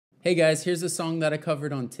Hey guys, here's a song that I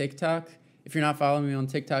covered on TikTok. If you're not following me on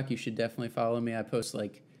TikTok, you should definitely follow me. I post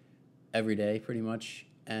like every day pretty much.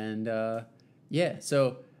 And yeah,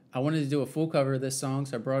 so I wanted to do a full cover of this song,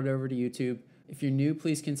 so I brought it over to YouTube. If you're new,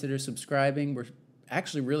 please consider subscribing. We're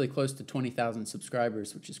actually really close to 20,000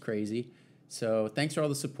 subscribers, which is crazy. So thanks for all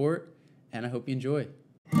the support, and I hope you enjoy.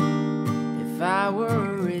 If I were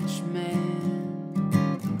a rich man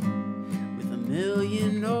with $1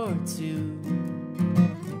 million or two,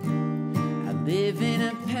 I'd live in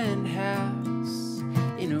a penthouse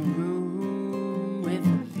in a room with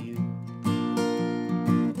a view.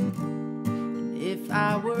 And if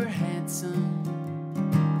I were handsome,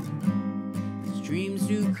 'cause dreams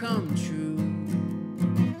do come true,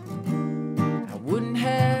 I wouldn't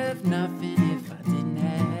have nothing if I didn't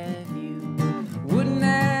have you. Wouldn't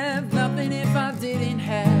have nothing if I didn't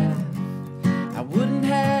have. I wouldn't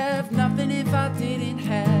have nothing if I didn't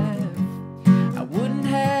have. I wouldn't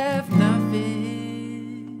have nothing.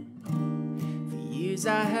 For years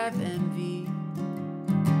I have envied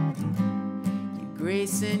your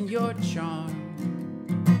grace and your charm.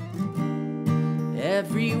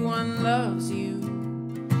 Everyone loves you,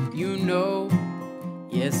 you know.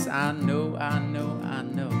 Yes, I know, I know, I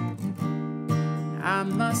know. I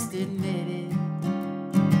must admit it,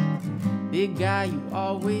 big guy, you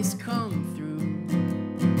always come through.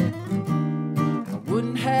 I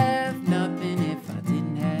wouldn't have nothing if I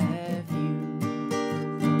didn't have you.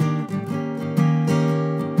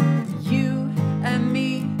 You and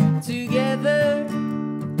me together,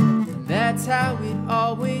 that's how it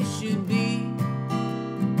always should be.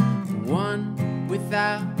 One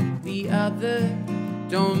without the other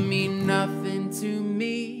don't mean nothing to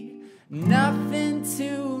me, nothing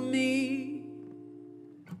to me.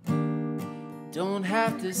 Don't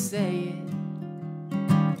have to say it,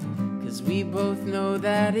 'cause we both know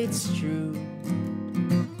that it's true.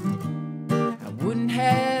 I wouldn't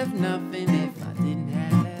have nothing if I didn't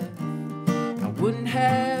have. I wouldn't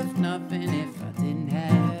have nothing if I didn't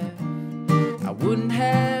have. I wouldn't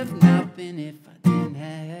have